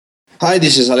Hi,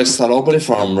 this is Alex Staropoli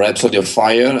from Rhapsody of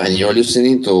Fire, and you're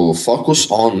listening to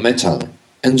Focus on Metal.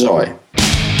 Enjoy.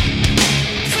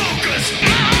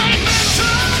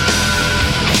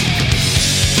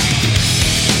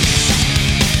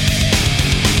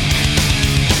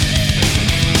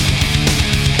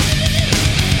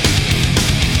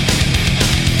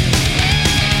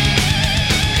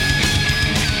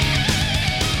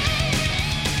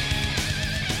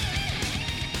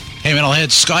 Hey,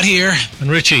 Metalheads, Scott here. And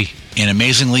Richie. And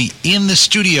amazingly, in the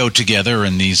studio together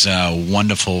in these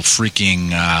wonderful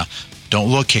freaking, don't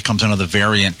look, here comes another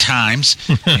Variant Times.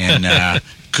 And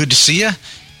good to see you.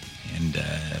 And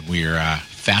we're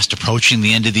fast approaching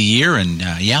the end of the year. And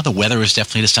the weather has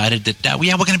definitely decided that,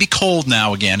 we're going to be cold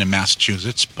now again in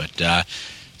Massachusetts. But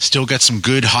still got some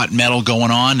good hot metal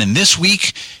going on. And this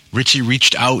week, Richie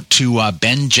reached out to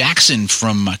Ben Jackson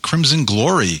from Crimson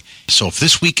Glory. So if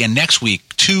this week and next week,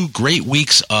 2 great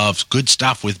weeks of good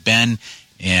stuff with Ben.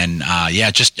 And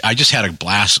I just had a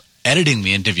blast editing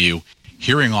the interview,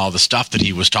 hearing all the stuff that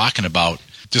he was talking about.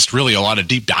 Just really a lot of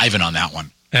deep diving on that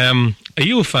one. Are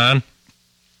you a fan?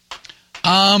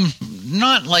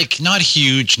 Not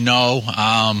huge, no.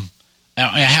 I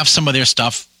have some of their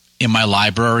stuff in my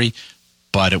library,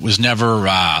 but it was never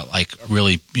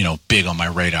really, big on my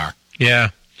radar. Yeah.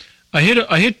 I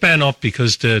hit Ben up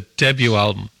because the debut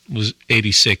album was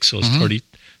 86, so I was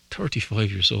 35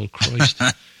 years old, Christ.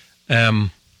 And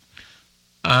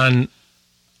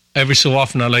every so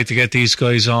often I like to get these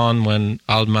guys on when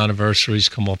album anniversaries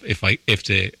come up, if I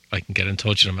can get in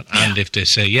touch with them, and if they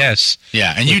say yes.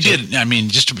 Yeah, and you did,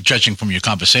 just judging from your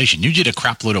conversation, you did a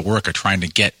crap load of work of trying to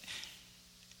get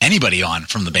anybody on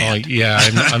from the band.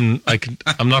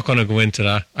 I'm not going to go into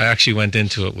that. I actually went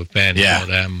into it with Ben. Yeah.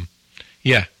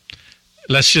 But,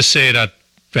 let's just say that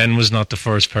Ben was not the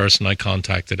first person I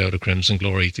contacted out of Crimson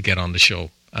Glory to get on the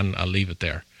show, and I'll leave it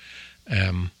there.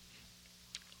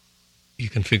 You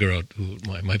can figure out who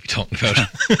I might be talking about.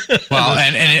 Well,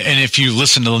 and if you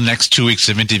listen to the next 2 weeks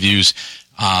of interviews,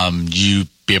 you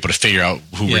be able to figure out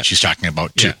who Richie's talking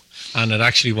about too. Yeah. And it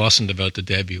actually wasn't about the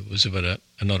debut; it was about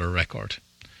another record.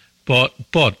 But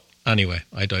anyway,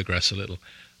 I digress a little.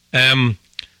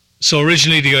 So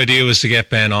originally the idea was to get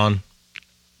Ben on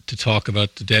to talk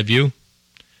about the debut,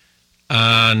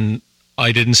 and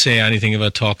I didn't say anything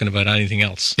about talking about anything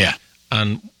else. Yeah.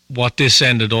 And what this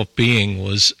ended up being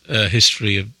was a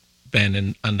history of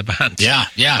Ben and the band. Yeah.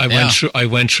 I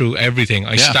went through everything.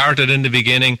 I started in the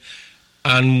beginning,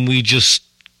 and we just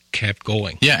kept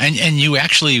going. Yeah, and you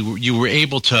were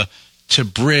able to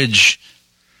bridge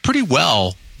pretty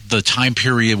well the time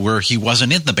period where he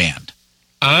wasn't in the band.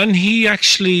 And he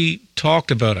actually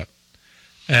talked about it.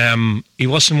 He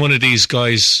wasn't one of these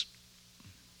guys,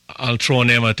 I'll throw a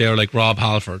name out there, like Rob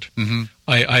Halford. Mm-hmm.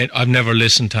 I've never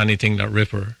listened to anything that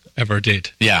Ripper ever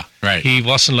did. Yeah, right. He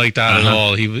wasn't like that at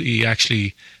all. He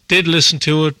actually did listen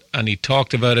to it, and he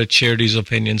talked about it, shared his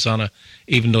opinions on it,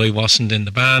 even though he wasn't in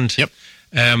the band. Yep.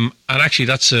 And actually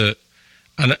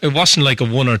and it wasn't like a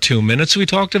 1 or 2 minutes we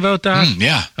talked about that.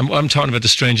 Yeah. I'm talking about the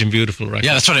Strange and Beautiful record.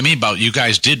 Yeah, that's what I mean about you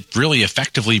guys did really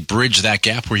effectively bridge that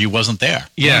gap where he wasn't there.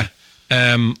 Yeah.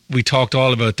 We talked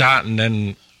all about that, and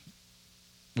then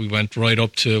we went right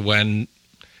up to when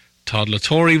Todd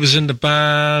LaTorre was in the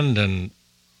band, and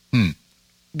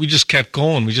we just kept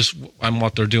going. And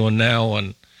what they're doing now,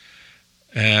 and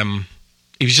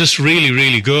he was just really,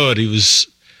 really good. He was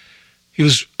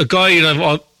a guy.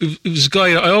 He was a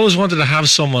guy. I always wanted to have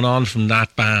someone on from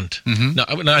that band. Mm-hmm.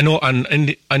 Now, I know,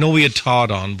 and I know we had Todd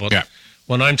on, but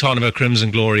when I'm talking about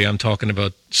Crimson Glory, I'm talking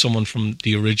about someone from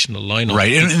the original lineup.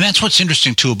 Right, and that's what's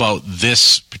interesting too about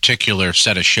this particular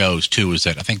set of shows too, is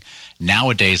that I think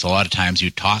nowadays a lot of times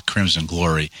you talk Crimson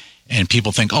Glory and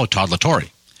people think, oh, Todd LaTorre.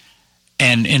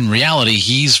 And in reality,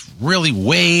 he's really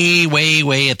way, way,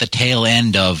 way at the tail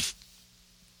end of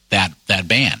that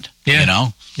band.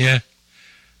 Yeah. Yeah.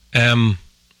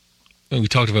 We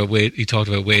talked about Wade. He talked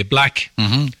about Wade Black.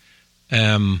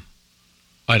 Mm-hmm.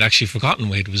 I'd actually forgotten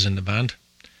Wade was in the band.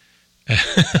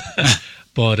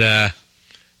 But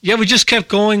we just kept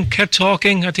going, kept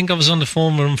talking. I think I was on the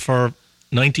phone with him for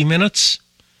 90 minutes.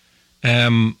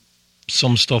 Some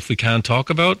stuff we can't talk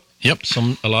about. Yep.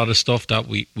 A lot of stuff that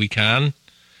we can.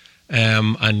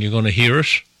 And you're going to hear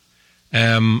it.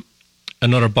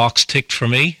 Another box ticked for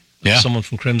me. Yeah. Someone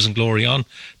from Crimson Glory on.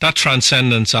 That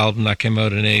Transcendence album that came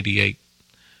out in 88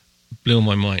 blew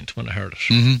my mind when I heard it.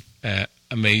 Mm-hmm.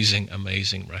 Amazing,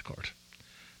 amazing record.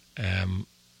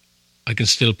 I can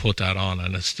still put that on,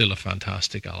 and it's still a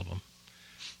fantastic album.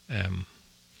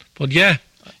 But yeah,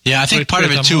 I think part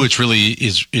of it too, it's really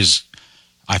is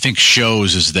I think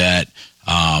shows is that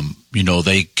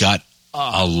they got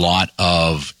a lot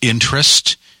of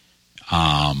interest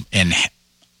and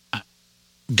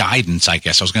guidance, I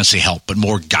guess. I was going to say help, but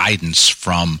more guidance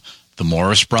from the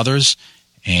Morris brothers.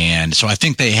 And so I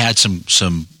think they had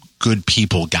some good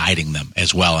people guiding them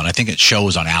as well. And I think it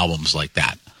shows on albums like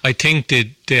that. I think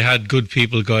they had good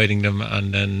people guiding them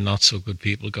and then not so good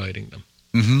people guiding them.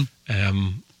 Mm-hmm.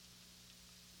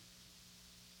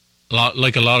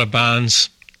 Like a lot of bands,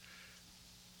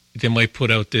 they might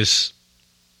put out this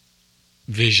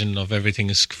vision of everything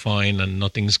is fine and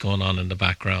nothing's going on in the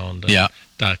background. And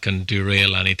that can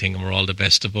derail anything and we're all the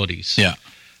best of buddies. Yeah.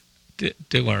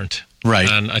 They weren't. Right.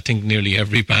 And I think nearly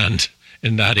every band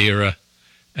in that era,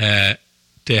 they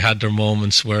had their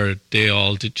moments where they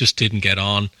all just didn't get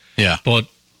on. Yeah. But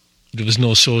there was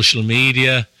no social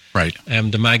media. Right.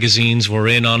 The magazines were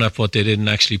in on it, but they didn't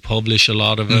actually publish a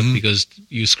lot of it because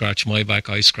you scratch my back,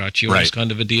 I scratch yours,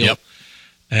 kind of a deal. Yep.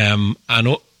 And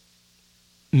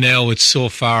now it's so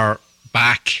far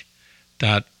back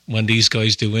that when these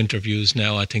guys do interviews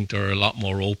now, I think they're a lot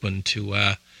more open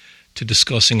to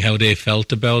discussing how they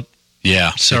felt about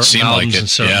certain albums and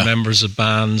certain members of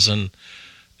bands. And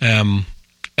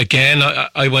again,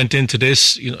 I went into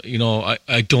this.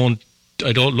 I don't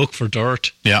look for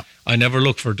dirt. Yeah, I never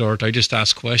look for dirt. I just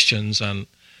ask questions, and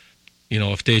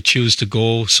if they choose to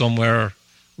go somewhere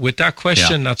with that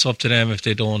question, that's up to them. If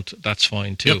they don't, that's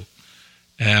fine too.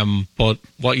 Yep. But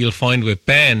what you'll find with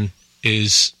Ben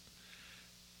is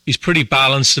he's pretty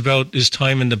balanced about his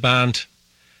time in the band,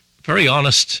 very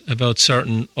honest about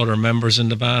certain other members in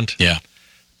the band. Yeah.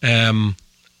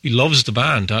 He loves the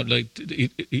band.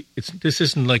 This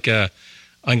isn't like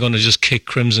I'm going to just kick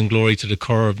Crimson Glory to the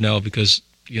curb now because,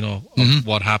 of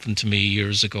what happened to me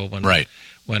years ago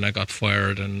when I got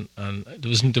fired. And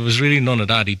there was really none of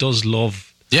that. He does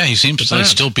love. Yeah, he seems to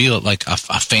still be like a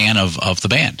fan of the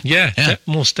band. Yeah.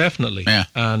 Most definitely. Yeah.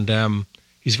 And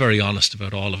he's very honest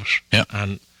about all of it. Yeah.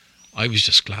 And I was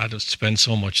just glad to spend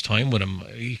so much time with him.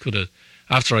 He could have,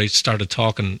 after I started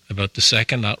talking about the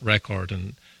second record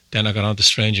and then I got on to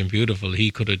Strange and Beautiful,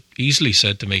 he could have easily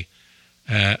said to me,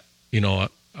 are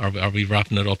we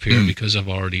wrapping it up here because I've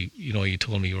already, you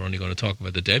told me you were only going to talk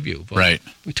about the debut. But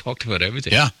we talked about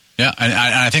everything. Yeah. Yeah, and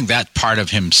I think that part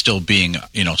of him still being,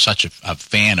 such a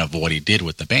fan of what he did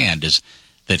with the band is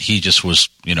that he just was,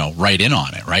 right in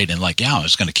on it, right? And like, I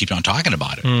was going to keep on talking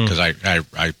about it because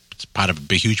it's part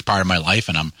of a huge part of my life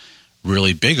and I'm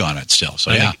really big on it still.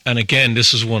 So, And again,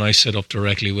 this is one I set up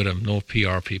directly with him, no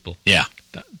PR people. Yeah.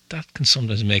 That can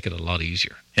sometimes make it a lot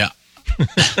easier. Yeah.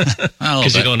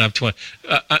 Because you don't have to.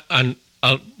 And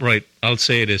I'll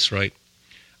say this, right?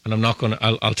 And I'm not going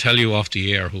to, I'll tell you off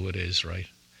the air who it is, right?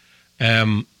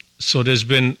 So there's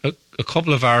been a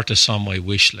couple of artists on my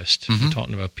wish list. We're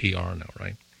talking about PR now,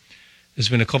 right? There's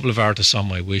been a couple of artists on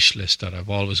my wish list that I've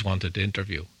always wanted to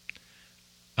interview.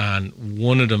 And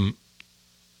one of them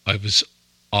I was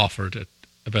offered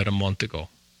about a month ago,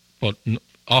 but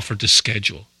offered to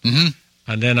schedule.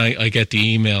 And then I get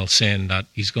the email saying that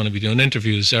he's going to be doing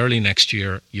interviews early next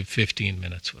year. You have 15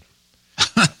 minutes with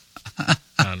him.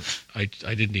 And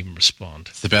I didn't even respond.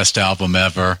 It's the best album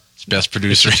ever. It's the best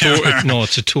producer ever. No,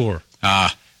 it's a tour. You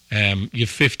have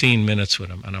 15 minutes with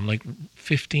him. And I'm like,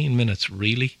 15 minutes,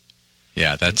 really?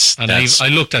 Yeah, I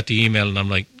looked at the email and I'm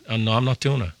like, oh, no, I'm not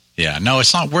doing it. Yeah, no,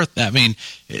 it's not worth that. I mean,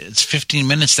 it's 15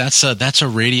 minutes. That's a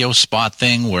radio spot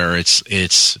thing where it's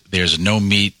there's no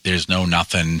meat, there's no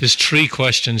nothing. There's 3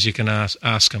 questions you can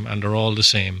ask him, and they're all the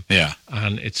same. Yeah,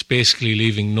 and it's basically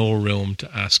leaving no room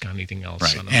to ask anything else.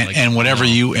 Right, and whatever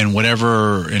those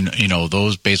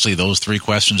 3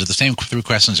 questions are the same 3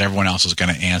 questions everyone else is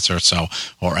going to answer.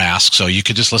 Or ask. So you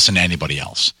could just listen to anybody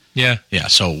else. Yeah.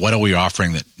 So what are we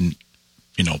offering that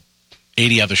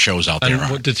 80 other shows out there?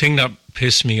 And the thing that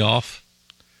pissed me off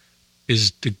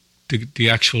is the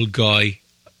actual guy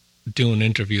doing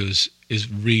interviews is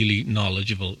really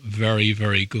knowledgeable, very,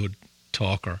 very good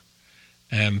talker,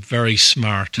 very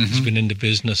smart. He's been in the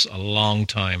business a long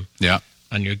time. Yeah.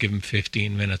 And you're giving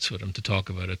 15 minutes with him to talk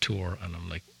about a tour, and I'm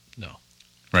like, no.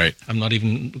 Right. I'm not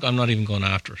even going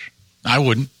after it. I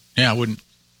wouldn't. Yeah, I wouldn't.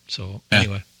 So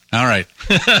anyway. All right.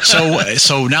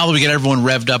 So now that we get everyone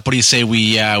revved up, what do you say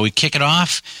we kick it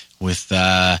off with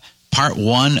part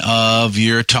 1 of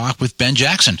your talk with Ben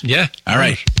Jackson? Yeah. All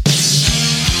right.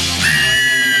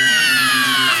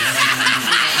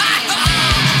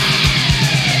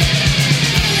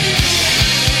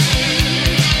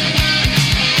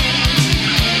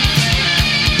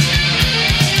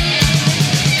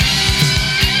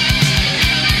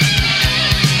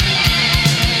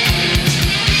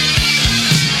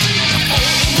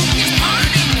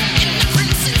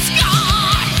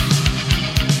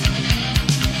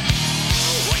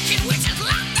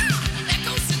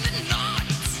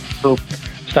 Oh,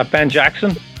 Is that Ben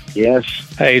Jackson? yes.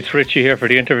 Hey, it's Richie here for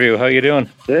the interview. How you doing?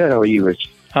 Good. How are you, Rich?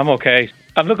 I'm okay.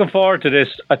 I'm looking forward to this.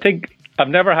 I think I've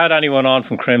never had anyone on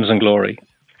from Crimson Glory.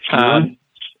 And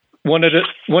one of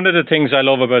the things I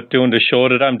love about doing the show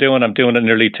that I'm doing it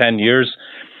nearly 10 years.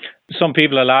 Some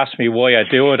people will ask me why I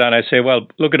do it, and I say, well,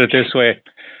 look at it this way.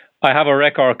 I have a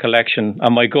record collection,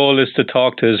 and my goal is to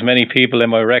talk to as many people in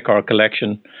my record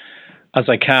collection as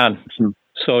I can.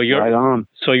 So Right on.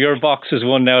 So your box is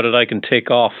one now that I can tick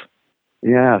off.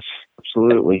 Yes,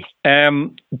 absolutely.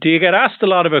 Do you get asked a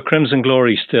lot about Crimson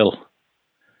Glory still?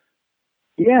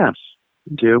 Yes,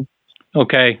 I do.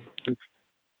 Okay.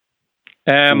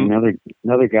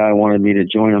 Another guy wanted me to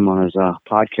join him on his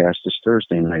podcast this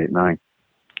Thursday night at 9.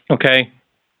 Okay.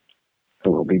 So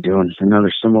we'll be doing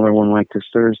another similar one like this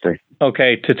Thursday.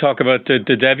 Okay, to talk about the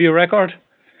debut record?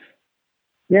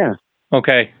 Yeah.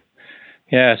 Okay.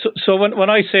 Yeah, so when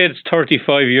I say it's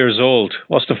 35 years old,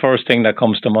 what's the first thing that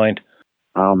comes to mind?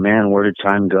 Oh, man, where did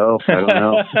time go? I don't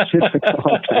know. A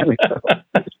long time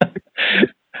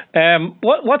ago.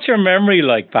 What's your memory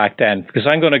like back then? Because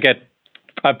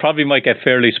I probably might get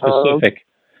fairly specific.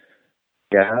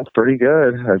 Yeah, it's pretty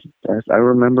good. I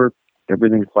remember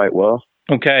everything quite well.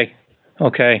 Okay.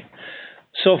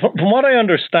 So from what I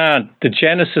understand, the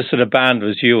genesis of the band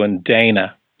was you and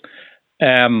Dana.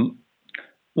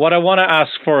 What I want to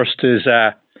ask first is,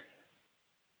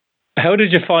 how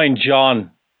did you find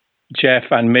John, Jeff,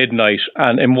 and Midnight,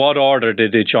 and in what order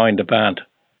did they join the band?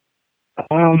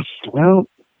 Well,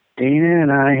 Dana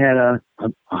and I had a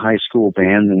high school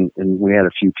band, and we had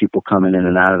a few people coming in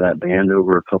and out of that band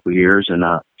over a couple of years, and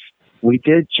we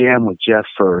did jam with Jeff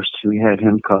first. We had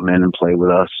him come in and play with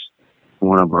us,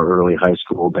 one of our early high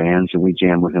school bands, and we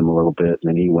jammed with him a little bit, and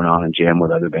then he went on and jammed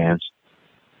with other bands.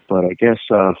 But I guess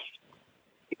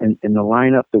in the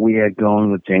lineup that we had going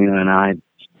with Dana and I,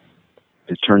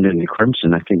 it turned into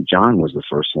Crimson. I think John was the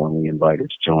first one we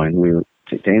invited to join.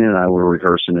 Dana and I were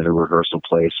rehearsing at a rehearsal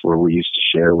place where we used to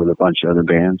share with a bunch of other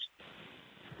bands.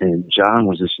 And John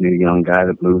was this new young guy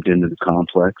that moved into the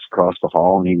complex across the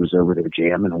hall, and he was over there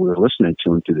jamming, and we were listening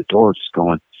to him through the door, just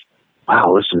going,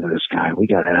 wow, listen to this guy. We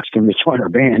got to ask him to join our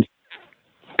band.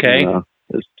 Okay. And,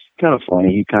 it was kind of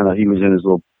funny. He was in his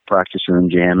little practice room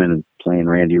jamming and playing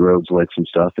Randy Rhoads licks and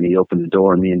stuff, and he opened the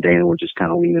door, and me and Dana were just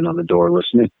kind of leaning on the door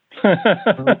listening.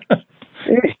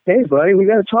 Hey, buddy, we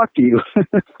got to talk to you.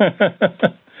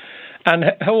 And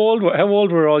how old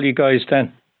were all you guys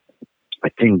then? I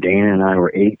think Dana and I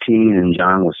were 18, and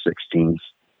John was 16.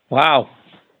 Wow.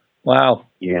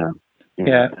 Yeah.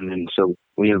 Yeah. And then so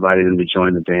we invited him to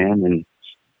join the band, and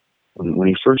when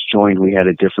he first joined, we had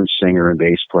a different singer and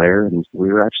bass player, and we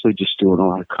were actually just doing a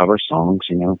lot of cover songs,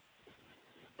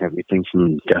 everything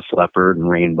from Def Leppard and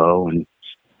Rainbow and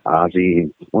Ozzy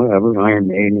and whatever, Iron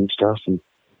Maiden and stuff. And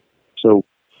so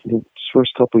the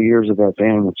first couple of years of that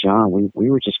band with John, we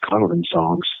were just covering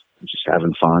songs, just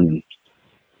having fun and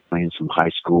playing some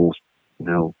high school,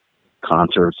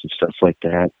 concerts and stuff like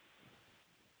that.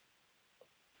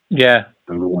 Yeah.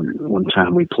 I remember one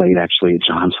time we played actually at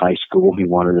John's high school. He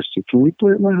wanted us to, can we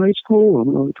play at my high school?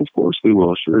 I'm like, of course we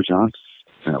will. Sure, John.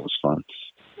 That was fun.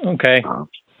 Okay.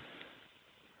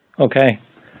 Okay.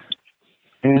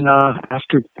 And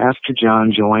after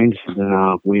John joined,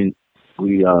 then we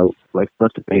let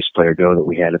the bass player go that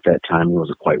we had at that time. He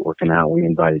wasn't quite working out. We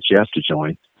invited Jeff to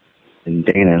join. And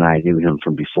Dana and I knew him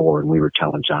from before, and we were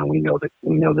telling John, we know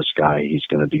this guy. He's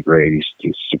going to be great.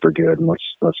 He's super good, and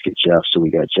let's get Jeff. So we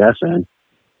got Jeff in,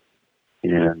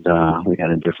 and we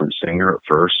had a different singer at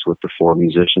first with the 4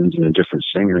 musicians, and a different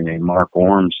singer named Mark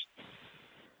Orms.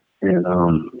 And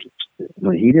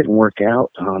when he didn't work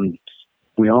out,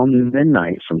 we all knew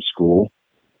Midnight from school,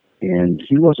 and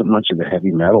he wasn't much of a heavy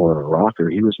metal or a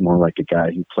rocker. He was more like a guy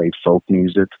who played folk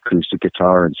music, acoustic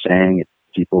guitar, and sang at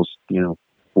people's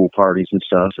pool parties and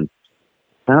stuff, and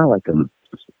kind of like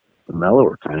a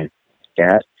mellower kind of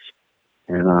cat.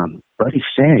 And but he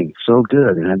sang so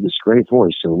good and had this great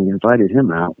voice, so we invited him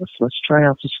out. Let's try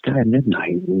out this guy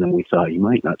Midnight. And then we thought he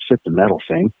might not fit the metal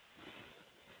thing,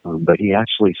 but he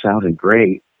actually sounded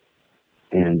great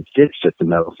and did fit the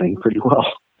metal thing pretty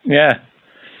well. Yeah.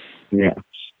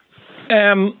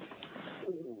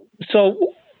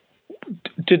 So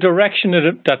the direction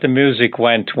that the music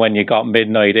went when you got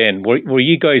Midnight in, were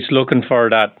you guys looking for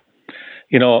that,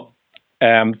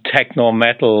 techno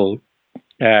metal,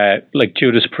 like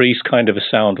Judas Priest kind of a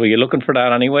sound? Were you looking for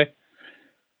that anyway?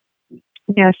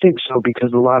 Yeah, I think so,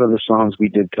 because a lot of the songs we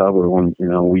did cover when,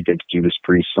 we did Judas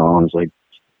Priest songs like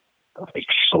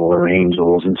Solar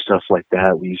Angels and stuff like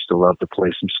that. We used to love to play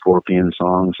some Scorpion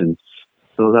songs, and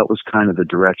so that was kind of the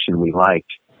direction we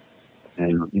liked.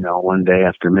 And, one day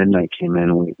after midnight came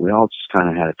in, we all just kind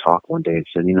of had a talk one day and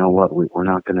said, you know what, we're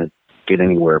not going to get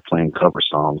anywhere playing cover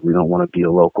songs. We don't want to be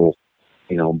a local,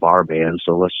 bar band.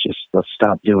 So let's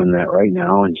stop doing that right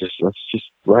now and let's just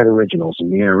write originals and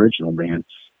be an original band.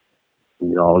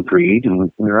 We all agreed,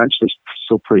 and we were actually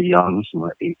still pretty young,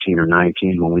 like 18 or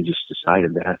 19, when we just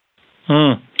decided that.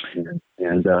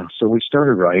 And so we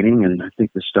started writing, and I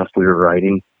think the stuff we were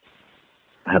writing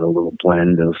had a little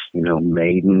blend of,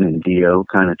 Maiden and Dio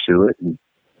kind of to it, and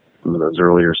some of those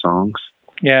earlier songs.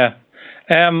 Yeah.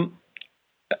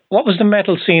 What was the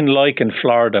metal scene like in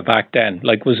Florida back then?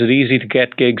 Like, was it easy to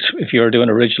get gigs if you were doing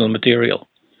original material?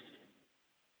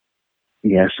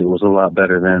 Yes, it was a lot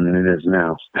better then than it is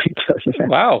now.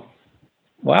 Wow.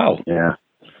 Yeah.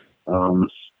 In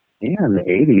the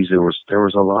 80s, there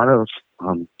was a lot of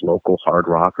local hard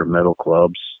rock or metal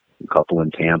clubs, a couple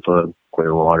in Tampa,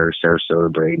 Clearwater, Sarasota,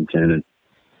 Bradenton, and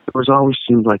there was always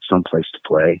seemed like some place to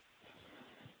play.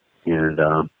 And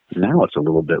now it's a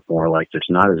little bit more like there's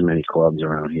not as many clubs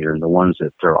around here, and the ones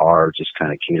that there are just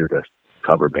kind of cater to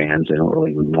cover bands. They don't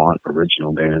really even want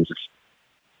original bands. It's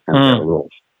kind of a little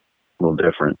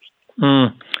different.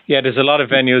 Yeah, there's a lot of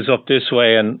venues up this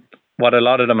way, and what a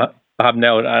lot of them have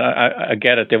now, I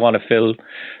get it, they want to fill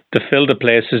the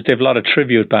places. They have a lot of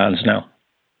tribute bands now.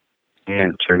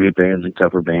 Yeah, tribute bands and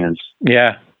cover bands.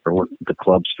 Yeah. Or what the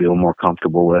clubs feel more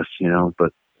comfortable with,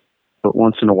 but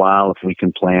once in a while, if we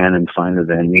can plan and find a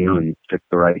venue and pick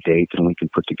the right date, then we can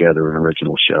put together an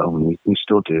original show, and we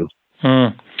still do.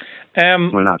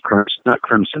 We're not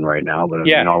Crimson right now, but I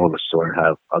mean, all of us sort of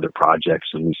have other projects,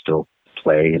 and we still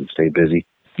play and stay busy.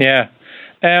 Yeah.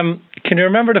 Can you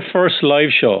remember the first live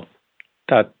show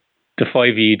that the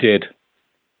 5E did?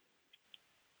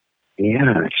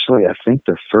 Yeah, actually, I think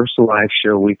the first live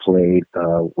show we played,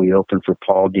 we opened for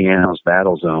Paul Di'Anno's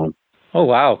Battle Zone. Oh,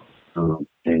 wow.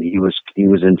 And he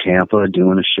was in Tampa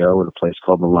doing a show at a place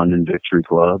called the London Victory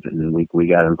Club, and then we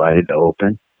got invited to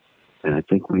open. And I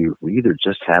think we either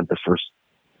just had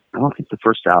I don't think the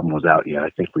first album was out yet. I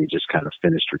think we just kind of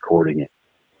finished recording it.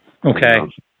 Okay.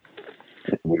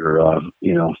 We were,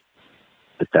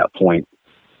 at that point,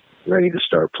 ready to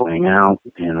start playing out,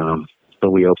 and so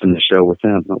we opened the show with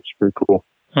them. That was pretty cool.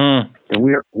 And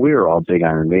we were all big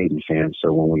Iron Maiden fans,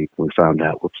 so when we found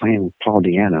out we're playing with Paul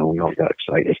Di'Anno, we all got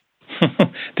excited.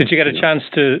 Did you get a chance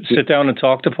to sit down and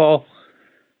talk to Paul?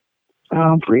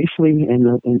 Briefly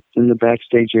in the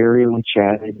backstage area, we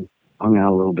chatted, and hung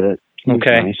out a little bit.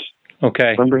 Okay. Nice.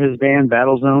 Okay. Remember his band,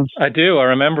 Battle Zones? I do. I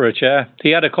remember it. Yeah, he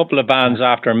had a couple of bands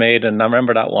after Maiden. I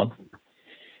remember that one.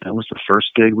 That was the first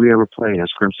gig we ever played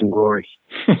as Crimson Glory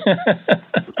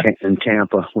in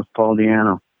Tampa with Paul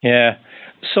Di'Anno. Yeah.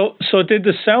 So did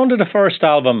the sound of the first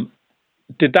album,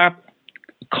 did that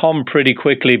come pretty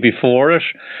quickly before it,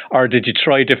 or did you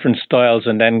try different styles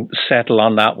and then settle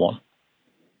on that one?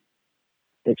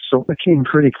 It sort of came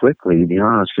pretty quickly, to be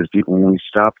honest, because when we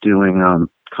stopped doing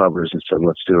covers and said,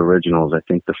 let's do originals, I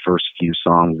think the first few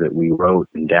songs that we wrote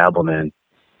and dabbled in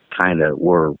kind of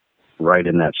were right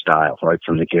in that style, right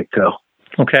from the get-go.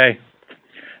 Okay.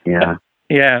 Yeah.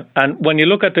 Yeah, and when you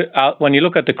look at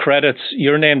the credits,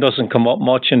 your name doesn't come up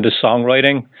much in the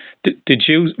songwriting. Did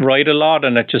you write a lot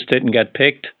and it just didn't get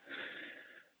picked?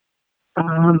 No,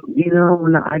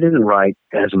 I didn't write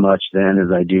as much then as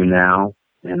I do now,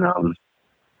 and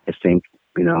I think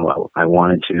I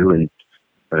wanted to,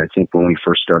 but I think when we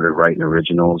first started writing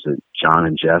originals, that John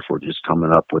and Jeff were just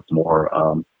coming up with more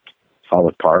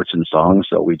solid parts and songs,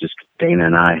 so Dana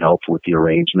and I helped with the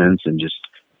arrangements and just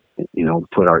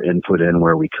put our input in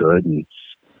where we could, and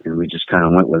we just kind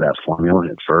of went with that formula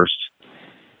at first.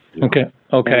 Okay.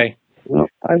 And,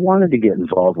 I wanted to get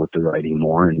involved with the writing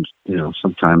more, and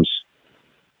sometimes,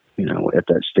 at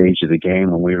that stage of the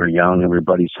game when we were young,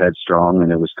 everybody's headstrong,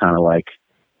 and it was kind of like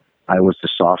I was the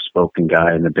soft-spoken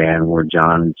guy in the band, where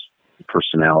John's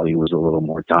personality was a little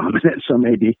more dominant, so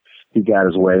maybe he got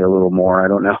his way a little more. I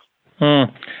don't know.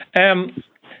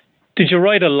 Did you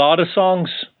write a lot of songs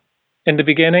in the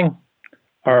beginning?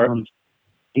 Or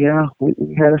yeah,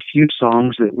 we had a few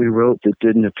songs that we wrote that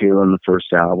didn't appear on the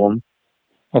first album.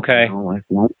 Okay. Like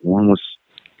one was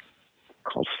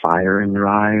called Fire in Your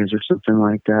Eyes or something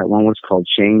like that. One was called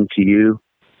Chained to You.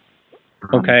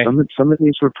 Okay. Some of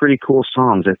these were pretty cool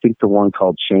songs. I think the one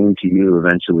called Chained to You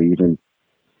eventually even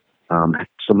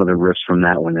some of the riffs from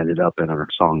that one ended up in our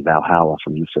song Valhalla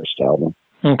from the first album.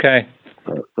 Okay.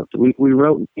 But we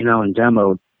wrote, and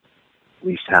demoed at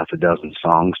least half a dozen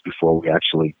songs before we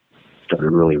actually started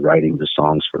really writing the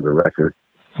songs for the record.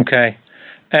 Okay.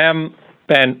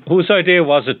 Ben, whose idea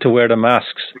was it to wear the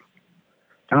masks?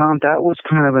 That was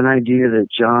kind of an idea that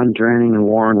John Drenning and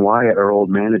Warren Wyatt, our old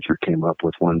manager, came up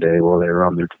with one day while they were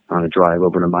on a drive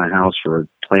over to my house for a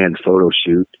planned photo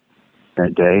shoot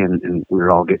that day, and we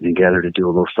were all getting together to do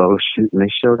a little photo shoot, and they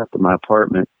showed up at my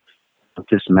apartment with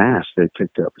this mask they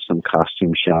picked up at some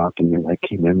costume shop, and they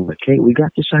came in like, hey, we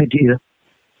got this idea.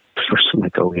 First I'm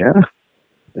like, oh yeah?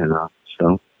 And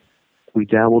so we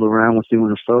dabbled around with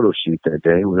doing a photo shoot that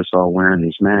day with us all wearing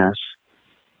these masks,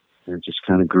 and it just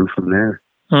kind of grew from there.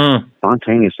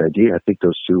 Spontaneous idea. I think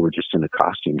those two were just in a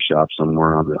costume shop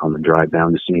somewhere on the drive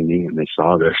down to see me, and they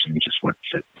saw this and just went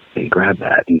and said, hey, grab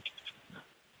that. And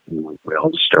we all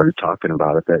just started talking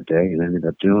about it that day and ended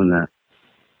up doing that.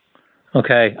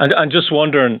 Okay. I'm just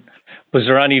wondering, was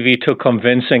there any of you took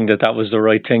convincing that was the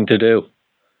right thing to do?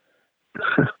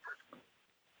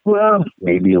 Well,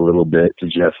 maybe a little bit to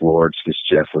Jeff Lords, because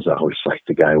Jeff was always like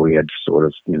the guy we had sort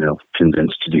of,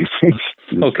 convinced to do things.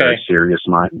 He was very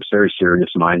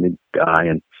serious-minded guy,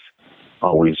 and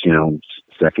always,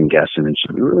 second guessing. And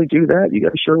should we really do that? You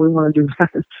guys sure we want to do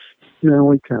that?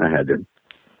 We kind of had to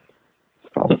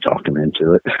probably talk him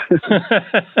into it.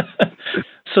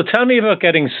 So tell me about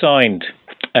getting signed.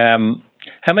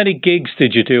 How many gigs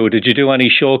did you do? Did you do any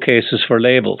showcases for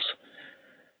labels?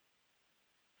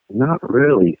 Not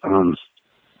really.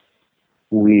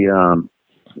 We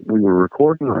were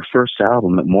recording our first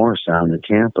album at Morrisound in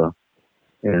Tampa,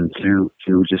 and through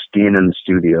just being in the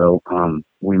studio,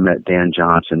 we met Dan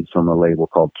Johnson from a label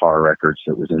called Par Records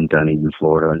that was in Dunedin,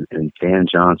 Florida, and Dan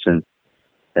Johnson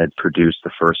had produced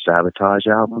the first Sabotage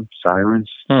album,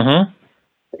 Sirens,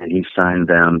 and he signed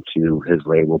them to his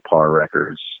label Par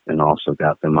Records, and also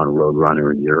got them on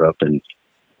Roadrunner in Europe. And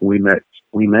we met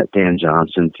Dan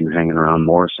Johnson through hanging around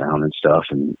Morrisound and stuff.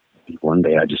 And one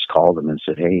day I just called him and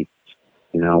said, hey,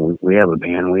 we have a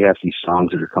band. We have these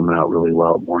songs that are coming out really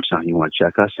well at Morrisound. You want to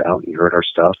check us out? You heard our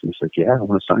stuff? And he's like, yeah, I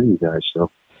want to sign you guys. So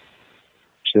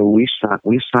we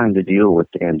signed a deal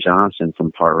with Dan Johnson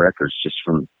from Par Records, just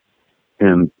from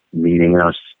him meeting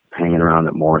us, hanging around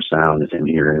at Morrisound, and him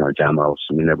hearing our demos.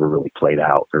 And we never really played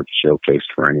out or showcased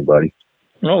for anybody.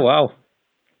 Oh, wow.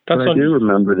 I do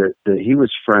remember that he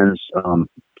was friends.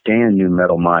 Dan knew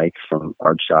Metal Mike from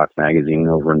Aardschok magazine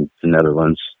over in the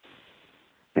Netherlands.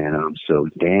 And so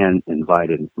Dan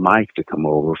invited Mike to come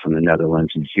over from the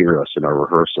Netherlands and hear us at our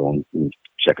rehearsal and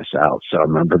check us out. So I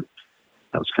remember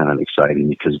that was kind of exciting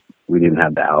because we didn't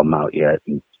have the album out yet.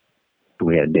 And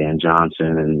we had Dan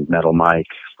Johnson and Metal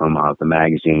Mike from the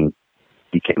magazine.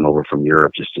 He came over from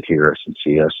Europe just to hear us and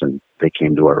see us, and they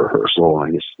came to our rehearsal.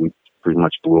 I guess we pretty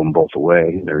much blew them both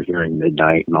away. They were hearing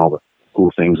Midnight and all the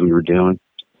cool things we were doing.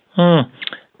 So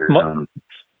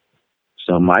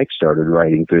Mike started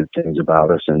writing good things about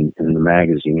us in the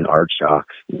magazine Aardschok,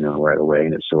 right away,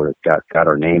 and it sort of got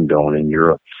our name going in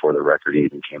Europe before the record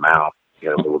even came out.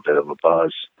 Got a little bit of a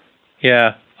buzz.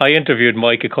 Yeah, I interviewed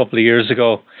Mike a couple of years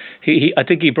ago. I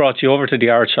think he brought you over to the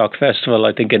Aardschok Festival,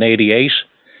 I think in '88,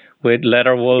 with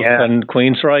Leatherwolf and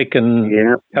Queensryche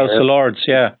and House of Lords,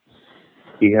 yeah.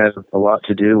 He had a lot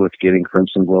to do with getting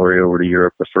Crimson Glory over to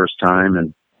Europe the first time,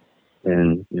 and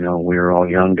we were all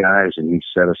young guys, and he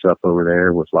set us up over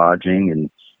there with lodging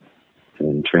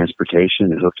and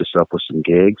transportation, and hooked us up with some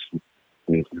gigs.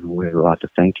 We had a lot to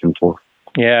thank him for.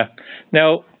 Yeah.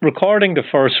 Now, recording the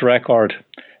first record,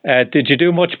 did you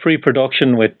do much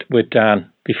pre-production with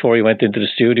Dan before he went into the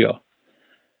studio?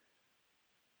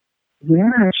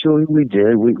 Yeah, actually, we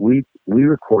did. We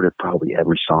recorded probably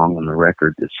every song on the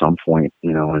record at some point,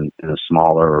 in a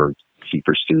smaller or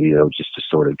cheaper studio, just to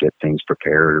sort of get things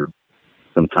prepared. Or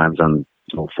sometimes on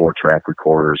 4-track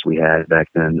recorders we had back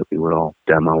then that we would all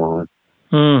demo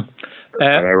on. I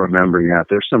remember,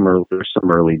 there's some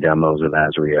early demos of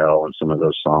Azrael and some of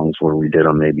those songs where we did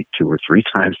them maybe 2 or 3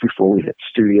 times before we hit the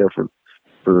studio for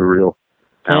the real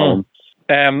album.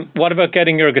 What about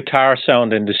getting your guitar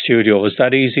sound in the studio? Was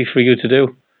that easy for you to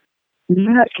do?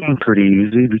 Yeah, it came pretty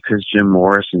easy because Jim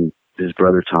Morris and his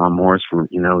brother Tom Morris were,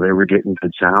 they were getting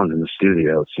good sound in the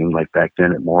studio. It seemed like back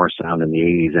then at Morrisound in the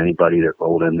 80s, anybody that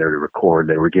rolled in there to record,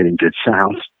 they were getting good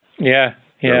sound. Yeah,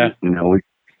 yeah. So,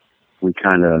 we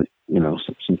kind of,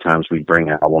 sometimes we'd bring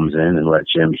albums in and let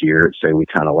Jim hear it, say we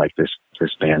kind of like this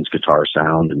band's guitar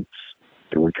sound, and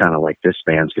we kind of like this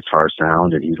band's guitar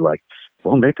sound, and he's like,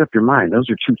 well, make up your mind. Those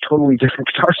are 2 totally different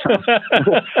guitar sounds.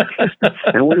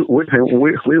 And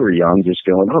we were young, just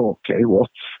going, oh, okay, well.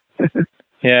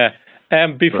 Yeah.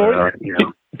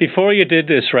 Before you did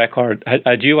this record,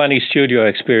 had you any studio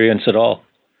experience at all?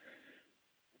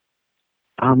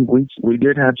 We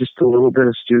did have just a little bit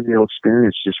of studio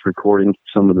experience, just recording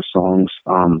some of the songs,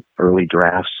 early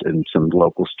drafts in some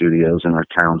local studios in our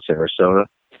town, Sarasota.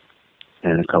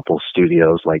 and a couple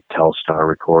studios like Telstar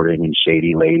Recording and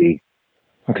Shady Lady.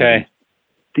 Okay.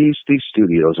 These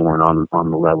studios weren't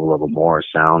on the level of a Morris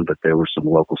Sound, but there were some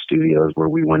local studios where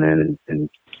we went in and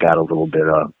got a little bit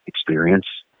of experience.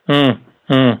 But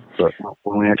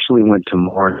when we actually went to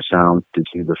Morris Sound to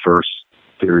do the first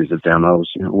series of demos,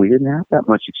 we didn't have that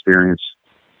much experience.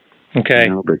 Okay.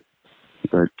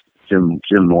 But Jim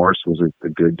Morris was a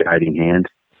good guiding hand.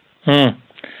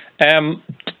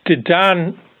 Did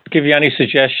Dan give you any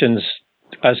suggestions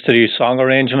as to the song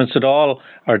arrangements at all,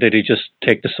 or did he just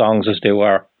take the songs as they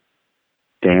were?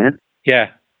 Dan?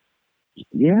 Yeah.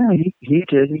 Yeah, he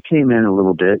did. He came in a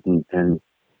little bit and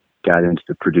got into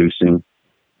the producing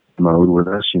mode with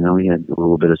us. He had a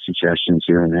little bit of suggestions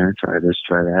here and there. Try this,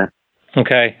 try that.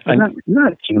 Okay.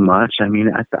 Not too much. I mean,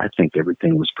 I think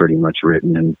everything was pretty much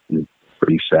written and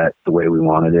pretty set the way we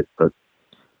wanted it. But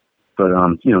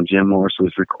Jim Morris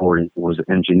was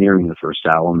engineering the first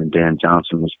album, and Dan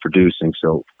Johnson was producing.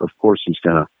 So of course he's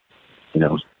gonna,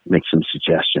 make some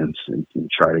suggestions and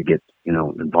try to get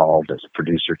involved as a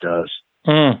producer does.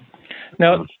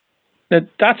 Now,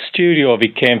 that studio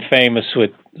became famous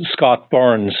with Scott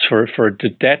Burns for the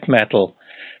death metal.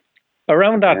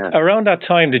 Around that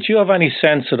time, did you have any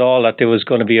sense at all that there was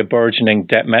going to be a burgeoning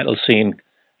death metal scene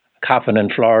happening in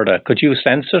Florida? Could you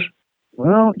sense it?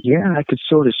 Well, yeah, I could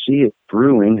sort of see it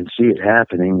brewing and see it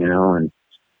happening,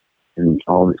 and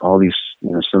all these,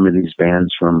 some of these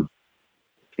bands from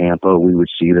Tampa, we would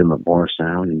see them at Morris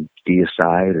Sound and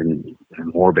Deicide and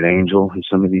Morbid Angel and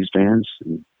some of these bands.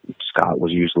 And Scott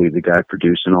was usually the guy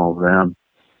producing all of them.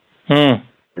 And,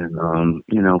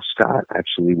 Scott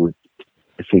actually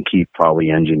I think he probably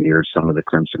engineered some of the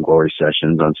Crimson Glory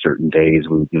sessions on certain days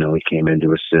when, he came in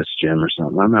to assist Jim or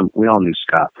something. I remember we all knew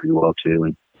Scott pretty well too.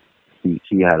 And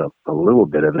he had a little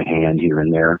bit of a hand here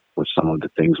and there with some of the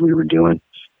things we were doing.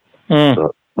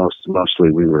 So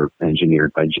mostly we were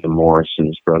engineered by Jim Morris and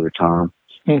his brother Tom.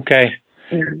 Okay.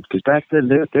 Because back then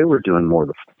they were doing more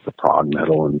of the prog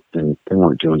metal and they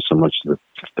weren't doing so much the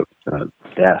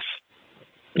death.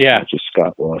 Yeah. Just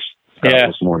Scott was. Scott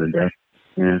was more to death.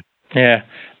 Yeah. Yeah.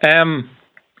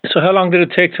 So how long did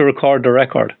it take to record the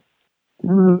record?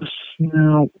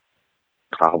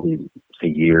 Probably a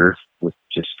year with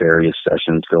just various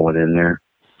sessions going in there.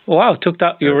 Wow, took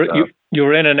that. You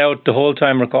were in and out the whole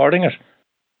time recording it?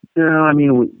 No, I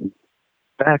mean,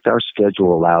 back our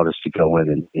schedule allowed us to go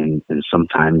in and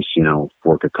sometimes,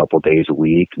 work a couple days a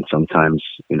week, and sometimes,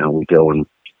 we go and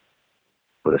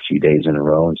put a few days in a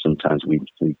row, and sometimes we'd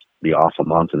be off a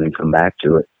month and then come back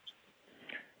to it.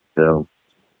 So,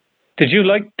 did you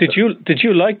like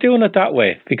doing it that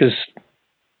way? Because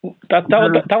that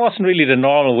wasn't really the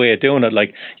normal way of doing it.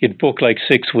 Like, you'd book like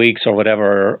 6 weeks or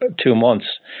whatever, or 2 months.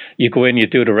 You go in, you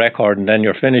do the record, and then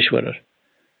you're finished with it.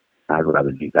 I'd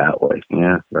rather do that way.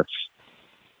 Yeah, that's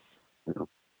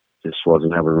this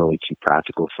wasn't ever really too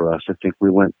practical for us. I think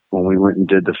when we went and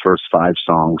did the first 5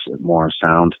 songs at Morris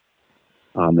Sound.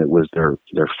 It was their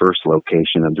first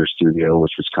location of their studio,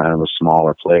 which was kind of a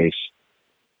smaller place.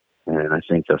 And I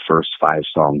think the first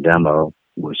 5-song demo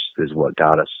is what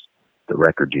got us the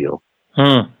record deal.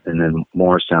 And then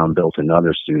Morris Sound built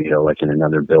another studio, like in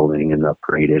another building, and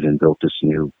upgraded and built this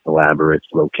new elaborate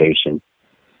location.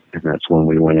 And that's when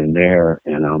we went in there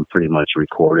and pretty much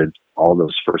recorded all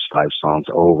those first 5 songs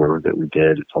over that we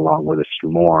did, along with a few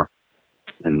more.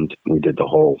 And we did the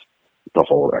whole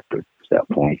record at that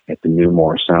point at the new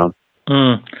Morris Sound.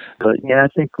 But yeah, I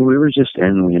think we were just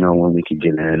in, when we could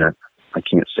get in. I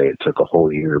can't say it took a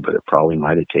whole year, but it probably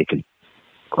might have taken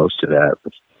close to that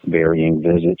with varying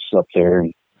visits up there.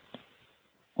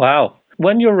 Wow.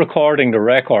 When you're recording the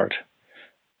record,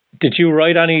 did you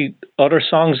write any other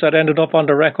songs that ended up on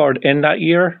the record in that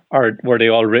year, or were they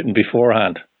all written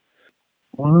beforehand?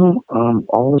 Well,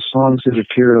 all the songs that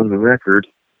appeared on the record,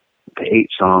 the 8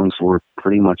 songs were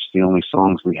pretty much the only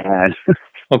songs we had.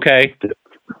 Okay.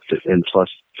 And plus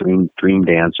Dream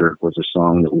Dancer was a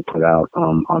song that we put out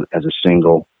on as a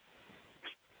single,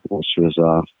 which was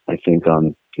I think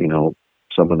on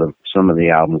some of the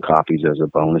album copies as a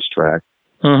bonus track.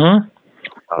 I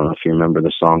don't know if you remember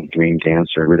the song Dream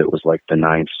Dancer, but it was like the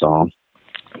 9th song.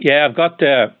 Yeah, I've got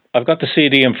the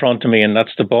CD in front of me, and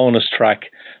that's the bonus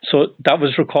track. So that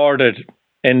was recorded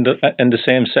in the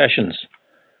same sessions.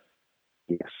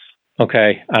 Yes.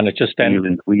 Okay, and it just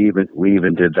ended. We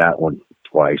even did that one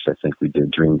twice. I think we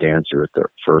did Dream Dancer at the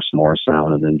first Morris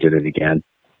Sound, and then did it again.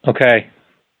 Okay.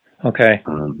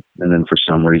 And then for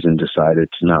some reason decided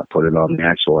to not put it on the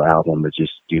actual album, but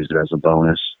just use it as a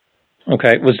bonus.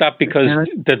 Okay. Was that because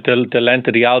the length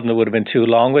of the album would have been too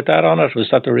long with that on it? Was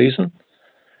that the reason?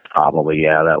 Probably,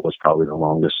 yeah, that was probably the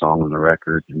longest song on the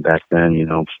record. And back then,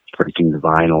 breaking the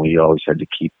vinyl, you always had to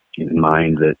keep in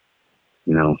mind that,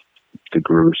 the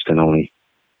grooves can only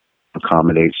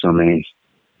accommodate so many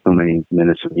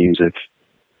minutes of music.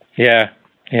 Yeah.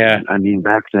 I mean,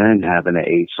 back then, having an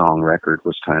 8-song record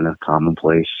was kind of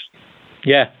commonplace.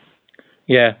 Yeah.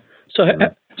 So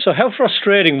how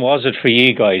frustrating was it for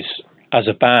you guys as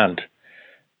a band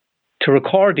to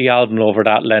record the album over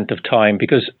that length of time?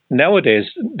 Because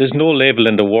nowadays, there's no label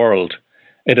in the world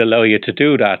it'd allow you to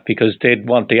do that, because they'd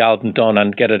want the album done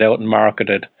and get it out and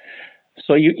marketed.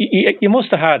 So you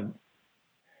must have had,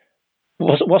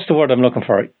 what's the word I'm looking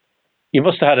for? You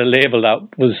must have had a label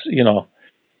that was,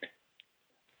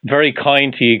 very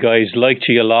kind to you guys, liked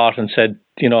you a lot, and said,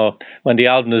 when the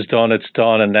album is done, it's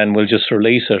done, and then we'll just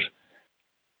release it.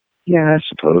 Yeah, I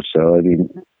suppose so. I mean,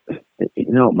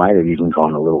 it might have even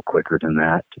gone a little quicker than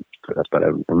that, but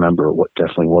I remember what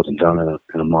definitely wasn't done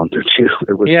in a month or two.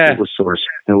 It was sort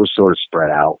of spread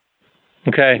out.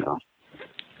 Okay.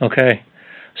 Okay.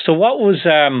 So what was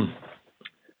the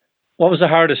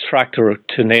hardest track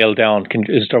to nail down?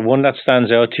 Is there one that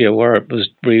stands out to you where it was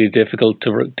really difficult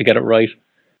to get it right?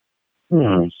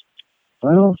 Well,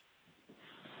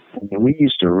 we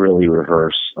used to really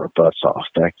rehearse our butts off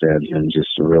back then, and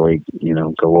just to really,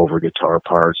 go over guitar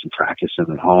parts and practice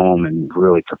them at home and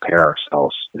really prepare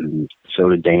ourselves. And so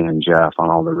did Dane and Jeff on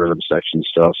all the rhythm section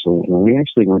stuff. So when we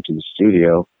actually went to the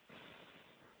studio,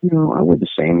 I wouldn't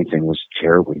say anything was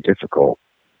terribly difficult.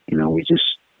 We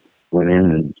just went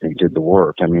in and did the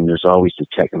work. I mean, there's always the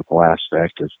technical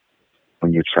aspect of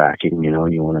when you're tracking, you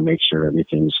want to make sure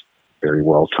everything's very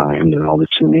well timed and all the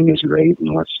tuning is great,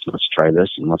 and let's try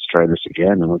this, and let's try this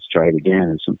again, and let's try it again.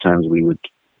 And sometimes we would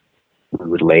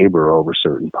labor over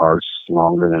certain parts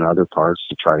longer than other parts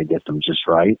to try to get them just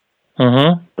right.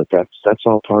 Mm-hmm. But that's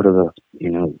all part of the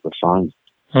the fun.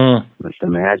 With the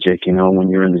magic, when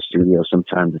you're in the studio,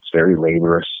 sometimes it's very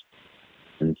laborious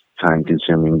and time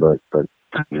consuming, but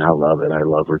I love it. I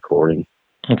love recording.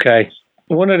 Okay.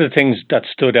 One of the things that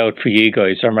stood out for you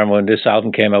guys, I remember when this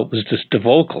album came out, was just the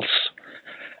vocals.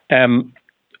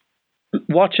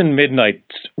 Watching Midnight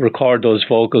record those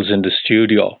vocals in the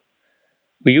studio,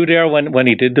 were you there when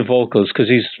he did the vocals? Because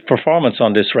his performance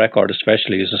on this record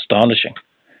especially is astonishing.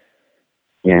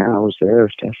 Yeah, I was there,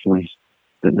 definitely.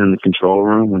 Sitting in the control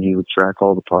room when he would track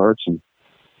all the parts, and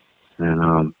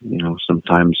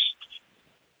sometimes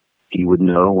he would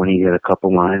know when he had a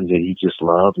couple lines that he just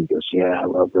loved. He goes, "Yeah, I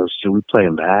love those too." We play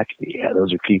them back. Yeah,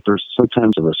 those are keepers.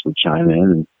 Sometimes of us would chime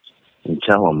in and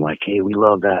tell him, like, "Hey, we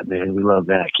love that, man. We love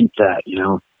that. Keep that."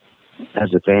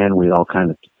 As a band, we all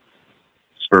kind of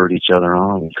spurred each other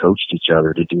on and coached each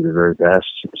other to do the very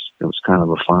best. It was kind of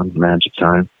a fun, magic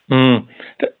time.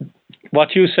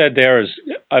 What you said there is,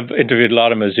 I've interviewed a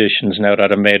lot of musicians now that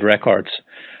have made records,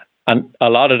 and a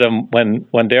lot of them, when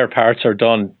their parts are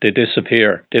done, they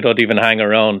disappear. They don't even hang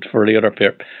around for the other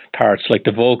parts, like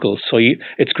the vocals. So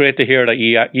it's great to hear that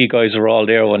you guys were all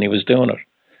there when he was doing it.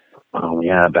 Oh,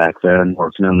 yeah, back then,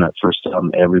 working on that first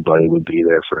album, everybody would be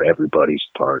there for everybody's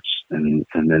parts. And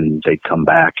then they'd come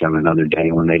back on another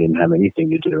day when they didn't have anything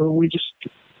to do.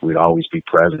 We'd always be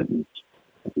present and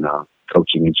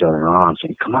coaching each other on,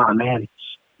 saying, "Come on, man."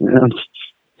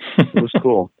 It was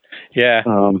cool. Yeah.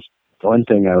 One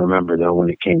thing I remember, though, when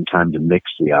it came time to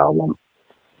mix the album,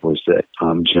 was that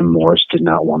Jim Morris did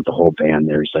not want the whole band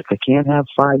there. He's like, "I can't have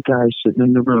 5 guys sitting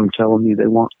in the room telling me they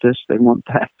want this, they want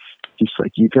that." He's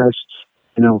like, "You guys,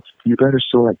 you better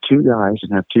select 2 guys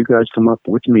and have 2 guys come up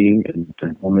with me, and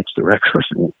then we'll mix the record."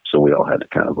 So we all had to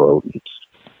kind of vote.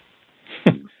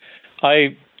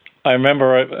 I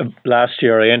remember last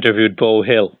year I interviewed Beau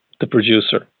Hill, the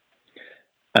producer,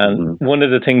 and one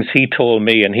of the things he told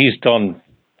me, and he's done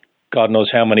God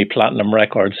knows how many platinum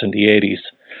records in the 80s,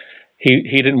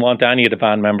 he didn't want any of the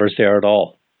band members there at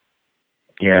all.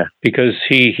 Yeah, because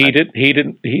he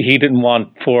didn't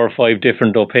want 4 or 5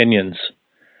 different opinions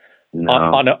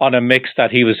on a mix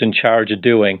that he was in charge of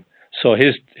doing. So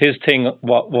his thing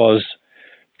was,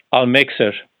 "I'll mix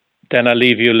it, then I'll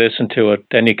leave you listen to it,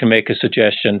 then you can make a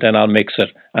suggestion, then I'll mix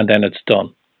it, and then it's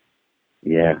done."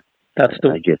 Yeah, I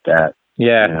get that.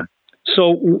 Yeah.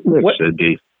 So it should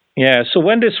be. Yeah. So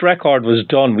when this record was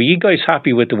done, were you guys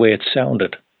happy with the way it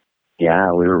sounded?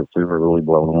 Yeah, we were really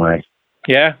blown away.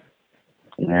 Yeah.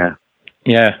 Yeah.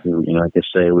 Yeah. Like I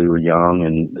say, we were young,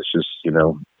 and this is,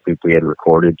 we had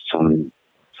recorded some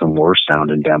Morse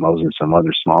sounding demos in some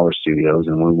other smaller studios,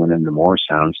 and we went into Morse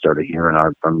Sound, started hearing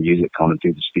our music coming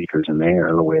through the speakers in there,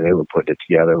 and the way they were putting it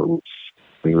together,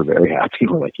 we were very happy.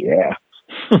 We're like, yeah.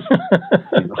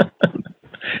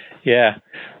 Yeah.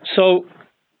 So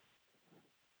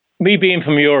me being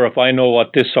from Europe, I know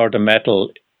what this sort of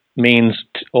metal means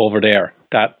over there.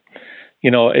 That,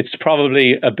 it's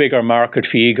probably a bigger market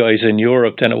for you guys in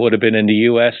Europe than it would have been in the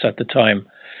US at the time.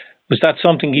 Was that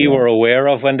something you were aware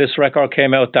of when this record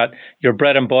came out, that your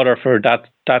bread and butter for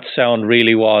that sound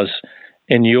really was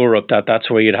in Europe, that's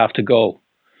where you'd have to go?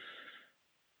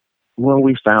 Well,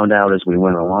 we found out as we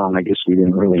went along. I guess we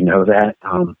didn't really know that.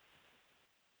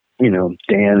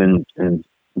 Dan and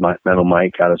Metal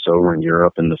Mike got us over in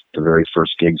Europe, and the very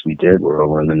first gigs we did were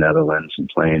over in the Netherlands and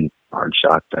playing Hard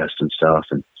Shock Fest and stuff.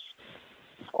 And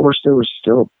of course, there was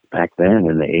still, back then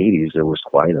in the 80s, there was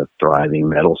quite a thriving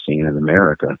metal scene in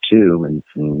America too.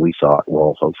 And we thought,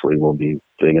 well, hopefully we'll be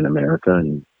big in America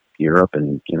and Europe.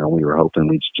 And, we were hoping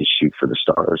we'd just shoot for the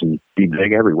stars and be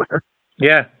big everywhere.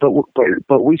 Yeah. But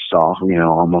we saw,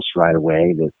 almost right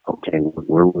away that, okay,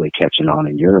 we're really catching on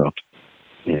in Europe.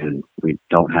 And we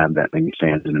don't have that many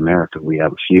fans in America. We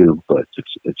have a few, but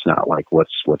it's not like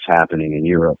what's happening in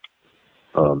Europe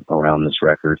around this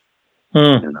record.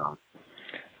 Did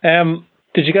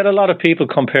you get a lot of people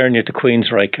comparing you to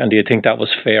Queensryche, and do you think that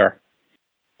was fair?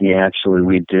 Yeah, actually,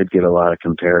 we did get a lot of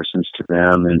comparisons to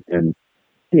them, and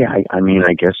yeah,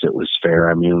 I guess it was fair.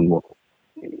 I mean,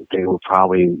 they were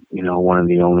probably, one of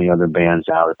the only other bands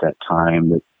out at that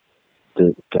time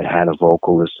that had a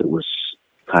vocalist that was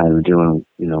kind of doing,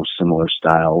 similar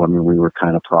style. I mean, we were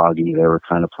kind of proggy, they were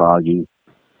kind of proggy.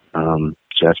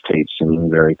 Jeff Tate singing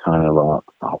very kind of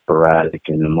operatic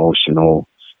and emotional,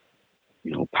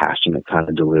 passionate kind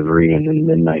of delivery, and then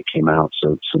Midnight came out.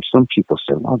 So some people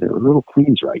said, well, they were a little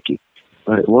Queensryche,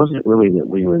 but it wasn't really that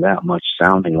we were that much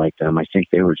sounding like them. I think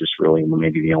they were just really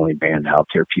maybe the only band out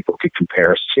there people could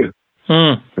compare us to.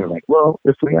 They're like, well,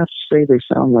 if we have to say they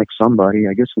sound like somebody,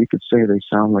 I guess we could say they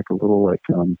sound like a little like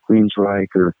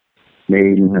Queensryche or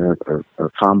Maiden or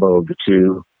combo of the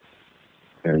two.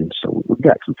 And so we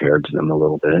got compared to them a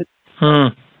little bit.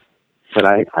 But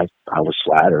I was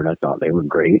flattered. I thought they were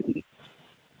great. And,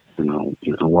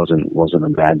 wasn't a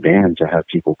bad band to have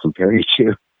people compare you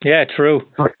to. Yeah, true.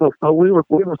 But we were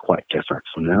quite different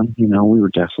from them. We were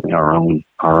definitely our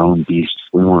own beast.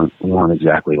 We weren't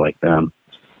exactly like them.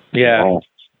 Yeah.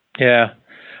 Yeah.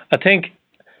 I think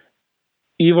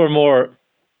you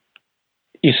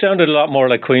sounded a lot more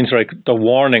like Queensryche, the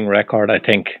Warning record. I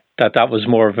think that was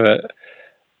more of a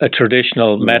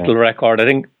traditional metal record. I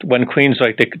think when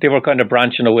Queensryche, they were kind of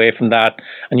branching away from that,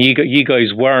 and you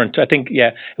guys weren't. I think,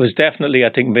 it was definitely,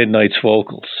 Midnight's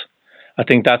vocals. I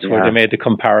think that's where they made the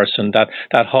comparison, that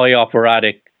high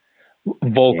operatic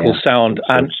vocal sound.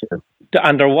 And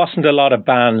there wasn't a lot of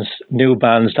new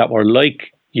bands that were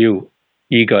like you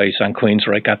guys and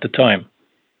Queensryche at the time.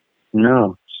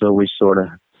 No, so we sort of,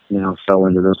 fell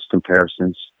into those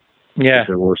comparisons. Yeah.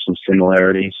 There were some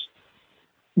similarities.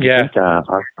 Yeah.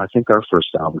 I think our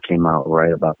first album came out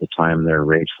right about the time their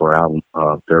Rage for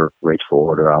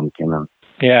Order album came out.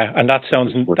 Yeah, and that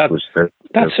sounds... Which was their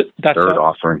third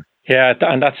offering. Yeah,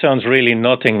 and that sounds really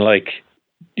nothing like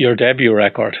your debut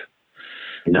record.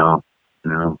 No.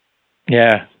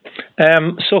 Yeah.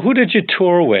 So who did you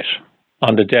tour with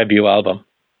on the debut album?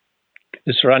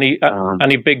 Is there any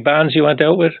big bands you went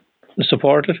out with and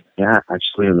supported? Yeah,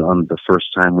 actually, the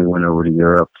first time we went over to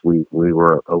Europe, we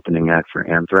were opening act for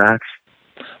Anthrax.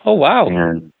 Oh, wow.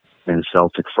 And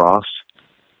Celtic Frost.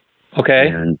 Okay.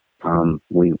 And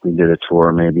we did a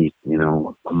tour, maybe,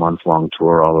 a month-long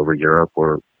tour all over Europe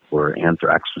where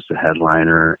Anthrax was the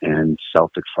headliner and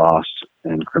Celtic Frost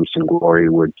and Crimson Glory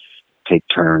would take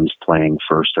turns playing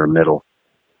first or middle.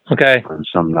 Okay. And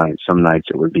some nights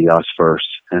it would be us first,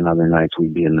 and other nights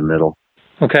we'd be in the middle.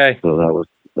 Okay. So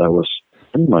that was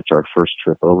pretty much our first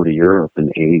trip over to Europe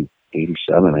in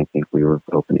 87. I think we were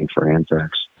opening for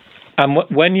Anthrax. And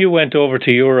when you went over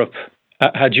to Europe,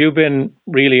 had you been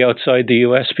really outside the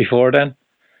US before then?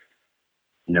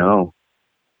 No.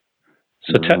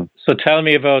 So tell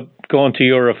me about going to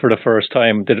Europe for the first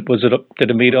time. Did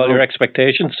it meet all your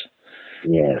expectations?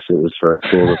 Yes, it was very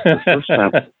cool.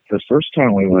 The first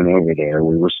time we went over there,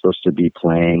 we were supposed to be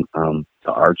playing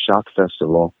the Hard Shock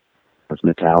Festival with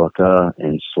Metallica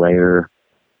and Slayer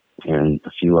and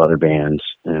a few other bands.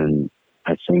 And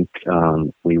I think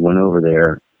we went over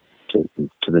there to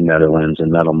the Netherlands,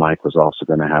 and Metal Mike was also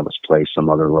going to have us play some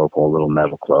other local little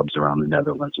metal clubs around the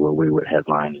Netherlands where we would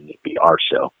headline, and it'd be our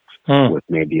show with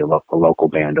maybe a local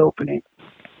band opening.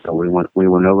 So we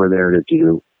went over there to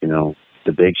do,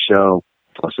 the big show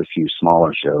plus a few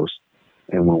smaller shows.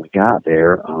 And when we got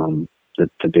there,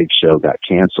 the big show got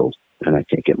canceled, and I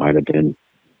think it might have been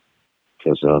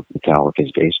because of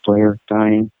Metallica's bass player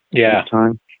dying at the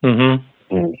time.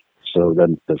 Mm-hmm. And so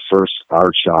then the first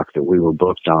Hard Shock that we were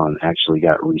booked on actually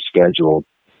got rescheduled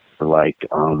for like,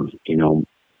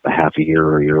 a half a year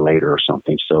or a year later or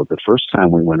something. So the first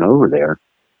time we went over there,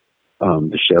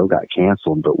 the show got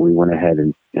canceled, but we went ahead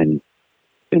and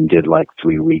did like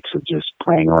 3 weeks of just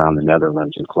playing around the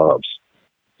Netherlands in clubs.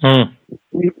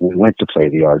 We went to play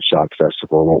the Aardschok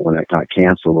Festival, but when it got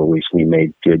canceled, at least we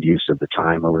made good use of the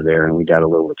time over there, and we got a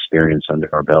little experience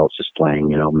under our belts just playing,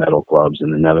 metal clubs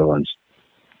in the Netherlands.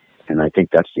 And I think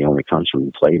that's the only country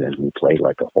we played in. We played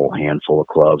like a whole handful of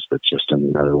clubs, but just in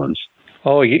the Netherlands.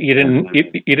 Oh, you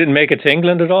didn't make it to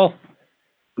England at all?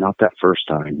 Not that first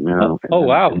time, no.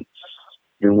 Wow.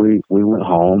 And we went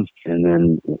home, and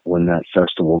then when that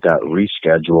festival got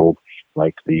rescheduled,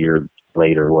 like the year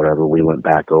later or whatever, we went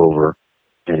back over,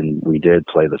 and we did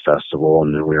play the festival,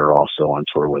 and then we were also on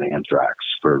tour with Anthrax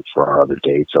for our other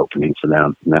dates opening for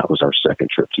them, and that was our second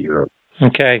trip to Europe.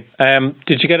 Okay.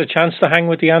 Did you get a chance to hang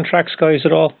with the Anthrax guys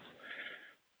at all?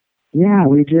 Yeah,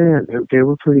 we did. They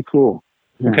were pretty cool.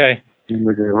 Yeah. Okay. They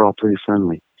were all pretty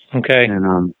friendly. Okay.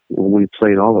 And when we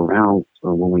played all around,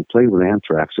 when we played with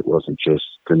Anthrax, it wasn't just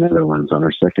the Netherlands. On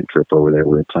our second trip over there,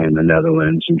 we were playing the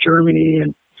Netherlands and Germany,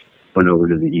 and went over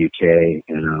to the UK,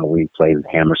 and we played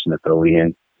Hammersmith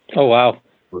Odeon. Oh, wow.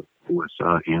 With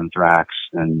Anthrax,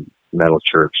 and Metal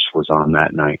Church was on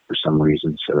that night for some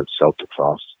reason, so it's Celtic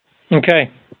Frost. Okay.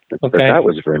 But that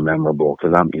was very memorable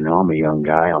because I'm a young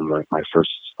guy. I'm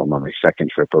on my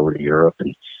second trip over to Europe,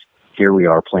 and here we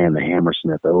are playing the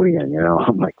Hammersmith Odeon.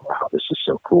 I'm like, wow, this is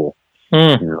so cool.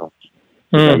 I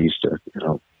used to,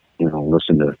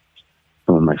 listen to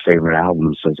some of my favorite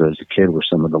albums as a kid were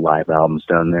some of the live albums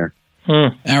down there.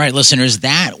 All right, listeners,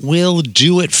 that will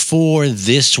do it for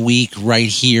this week right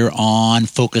here on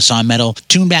Focus on Metal.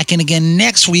 Tune back in again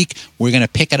next week. We're going to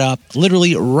pick it up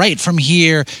literally right from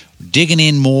here, digging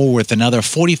in more with another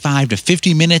 45 to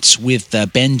 50 minutes with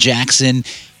Ben Jackson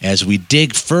as we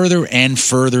dig further and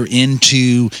further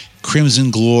into Crimson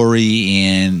Glory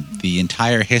and the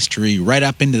entire history right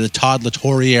up into the Todd La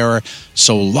Torre era.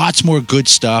 So lots more good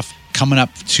stuff coming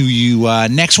up to you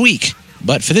next week.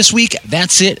 But for this week,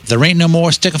 that's it. There ain't no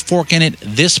more. Stick a fork in it.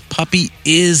 This puppy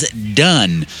is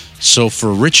done. So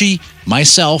for Richie,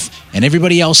 myself, and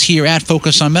everybody else here at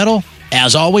Focus on Metal,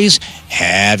 as always,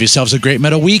 have yourselves a great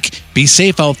metal week. Be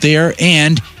safe out there,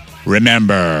 and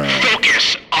remember...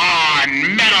 Focus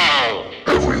on Metal!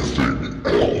 Everything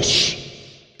else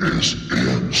is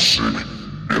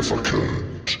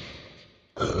insignificant.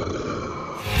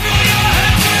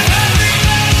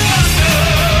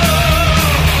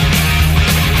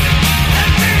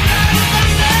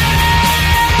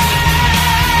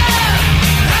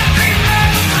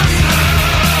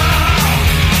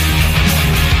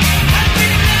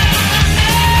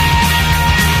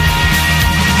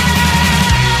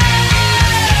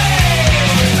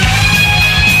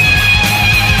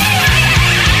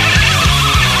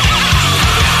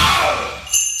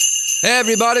 Hey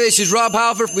everybody, this is Rob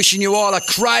Halford wishing you all a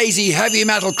crazy heavy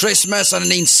metal Christmas and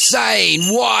an insane,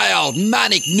 wild,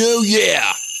 manic New Year.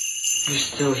 You're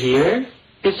still here?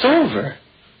 It's over.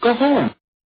 Go home.